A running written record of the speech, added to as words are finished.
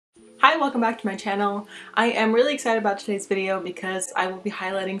Hi, welcome back to my channel. I am really excited about today's video because I will be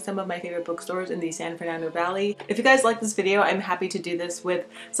highlighting some of my favorite bookstores in the San Fernando Valley. If you guys like this video, I'm happy to do this with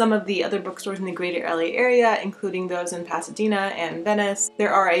some of the other bookstores in the greater LA area, including those in Pasadena and Venice.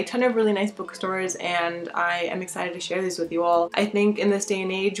 There are a ton of really nice bookstores and I am excited to share these with you all. I think in this day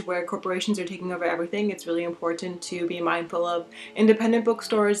and age where corporations are taking over everything, it's really important to be mindful of independent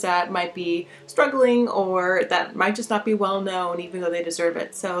bookstores that might be struggling or that might just not be well known even though they deserve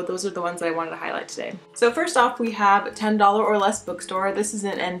it. So those are the ones that I wanted to highlight today. So first off, we have $10 or Less Bookstore. This is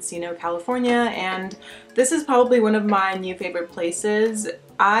in Encino, California, and this is probably one of my new favorite places.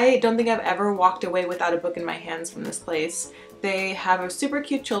 I don't think I've ever walked away without a book in my hands from this place. They have a super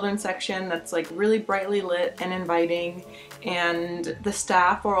cute children's section that's like really brightly lit and inviting, and the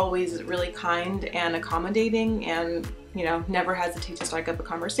staff are always really kind and accommodating and, you know, never hesitate to strike up a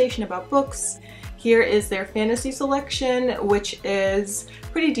conversation about books. Here is their fantasy selection, which is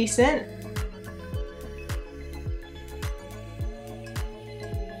pretty decent.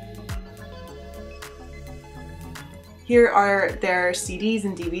 Here are their CDs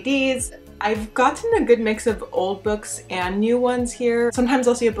and DVDs. I've gotten a good mix of old books and new ones here. Sometimes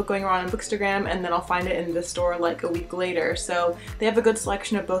I'll see a book going around on Bookstagram and then I'll find it in the store like a week later. So they have a good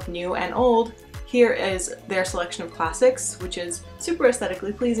selection of both new and old. Here is their selection of classics, which is super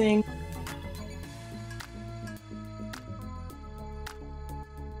aesthetically pleasing.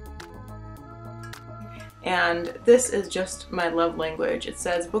 And this is just my love language. It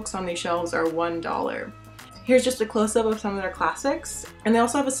says books on these shelves are $1. Here's just a close-up of some of their classics. And they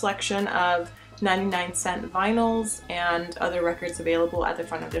also have a selection of 99-cent vinyls and other records available at the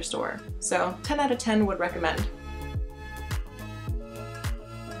front of their store. So 10 out of 10 would recommend.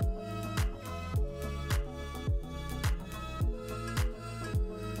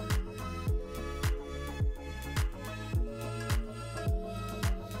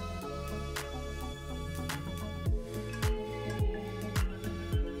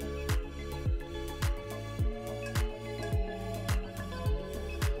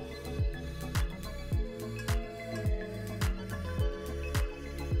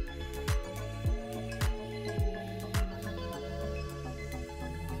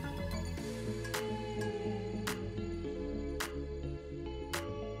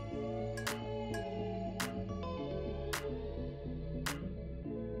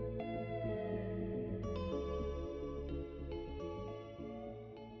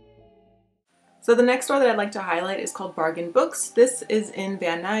 So the next store that I'd like to highlight is called Bargain Books. This is in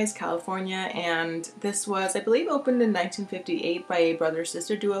Van Nuys, California, and this was, I believe, opened in 1958 by a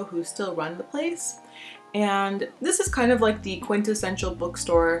brother-sister duo who still run the place. And this is kind of like the quintessential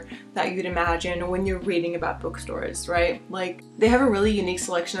bookstore that you'd imagine when you're reading about bookstores, right? Like, they have a really unique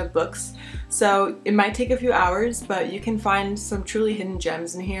selection of books, so it might take a few hours, but you can find some truly hidden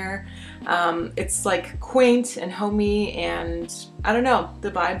gems in here. It's like quaint and homey, and I don't know, the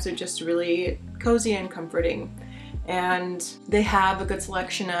vibes are just really cozy and comforting. And they have a good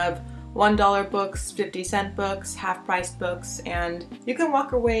selection of $1 books, 50-cent books, half-priced books, and you can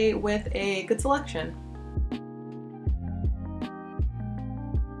walk away with a good selection.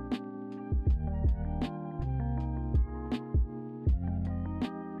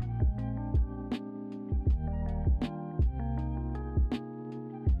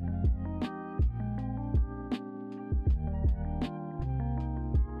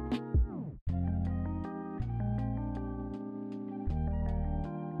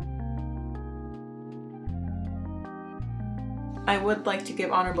 I would like to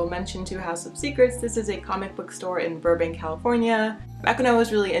give honorable mention to House of Secrets. This is a comic book store in Burbank, California. Back when I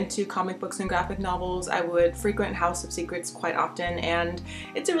was really into comic books and graphic novels, I would frequent House of Secrets quite often, and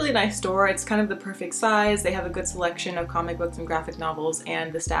it's a really nice store. It's kind of the perfect size. They have a good selection of comic books and graphic novels,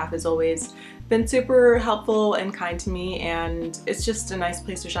 and the staff has always been super helpful and kind to me, and it's just a nice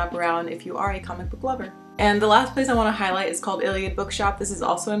place to shop around if you are a comic book lover. And the last place I want to highlight is called Iliad Bookshop. This is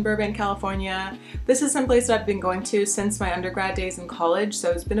also in Burbank, California. This is some place that I've been going to since my undergrad days in college, so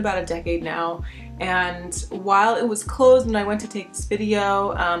it's been about a decade now. And while it was closed when I went to take this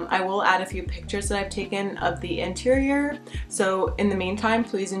video, I will add a few pictures that I've taken of the interior. So in the meantime,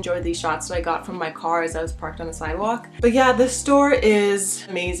 please enjoy these shots that I got from my car as I was parked on the sidewalk. But yeah, this store is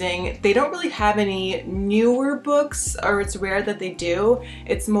amazing. They don't really have any newer books, or it's rare that they do.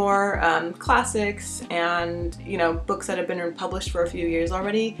 It's more classics and and, you know, books that have been published for a few years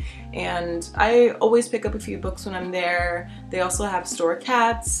already. And I always pick up a few books when I'm there. They also have store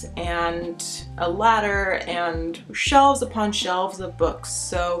cats and a ladder and shelves upon shelves of books.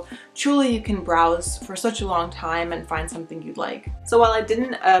 So truly you can browse for such a long time and find something you like. So while I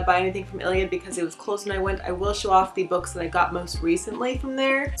didn't buy anything from Iliad because it was closed when I went, I will show off the books that I got most recently from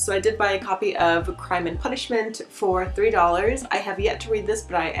there. So I did buy a copy of Crime and Punishment for $3. I have yet to read this,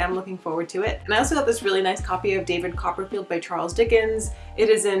 but I am looking forward to it. And I also got this really nice copy of David Copperfield by Charles Dickens. It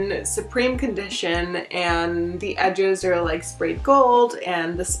is in supreme condition and the edges are like sprayed gold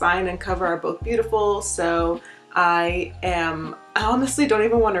and the spine and cover are both beautiful. So I honestly don't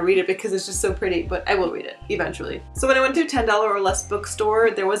even want to read it because it's just so pretty, but I will read it eventually. So when I went to $10 or Less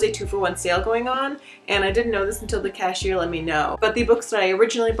Bookstore, there was a 2-for-1 sale going on, and I didn't know this until the cashier let me know. But the books that I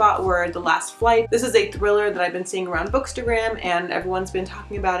originally bought were The Last Flight. This is a thriller that I've been seeing around Bookstagram, and everyone's been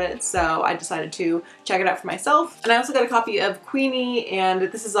talking about it, so I decided to check it out for myself. And I also got a copy of Queenie, and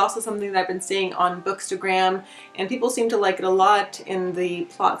this is also something that I've been seeing on Bookstagram, and people seem to like it a lot, and the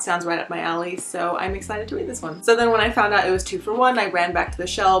plot sounds right up my alley, so I'm excited to read this one. So then when I found out it was 2-for-1, I ran back to the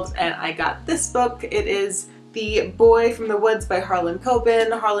shelves and I got this book. It is The Boy from the Woods by Harlan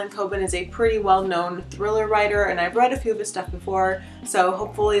Coben. Harlan Coben is a pretty well-known thriller writer, and I've read a few of his stuff before, so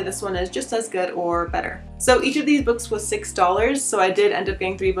hopefully this one is just as good or better. So each of these books was $6, so I did end up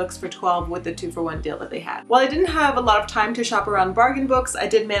getting 3 books for $12 with the 2-for-1 deal that they had. While I didn't have a lot of time to shop around bargain books, I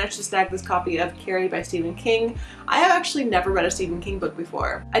did manage to snag this copy of Carrie by Stephen King. I have actually never read a Stephen King book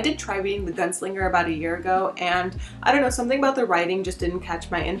before. I did try reading The Gunslinger about a year ago, and I don't know, something about the writing just didn't catch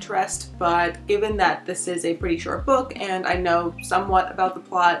my interest, but given that this is a pretty short book and I know somewhat about the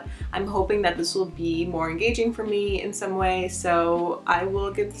plot, I'm hoping that this will be more engaging for me in some way, so I will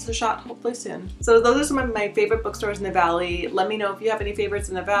give this a shot hopefully soon. So those are some of my favorite bookstores in the Valley. Let me know if you have any favorites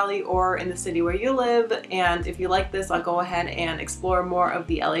in the Valley or in the city where you live, and if you like this, I'll go ahead and explore more of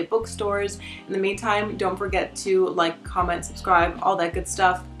the LA bookstores. In the meantime, don't forget to like, comment, subscribe, all that good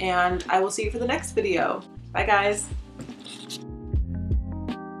stuff, and I will see you for the next video. Bye guys!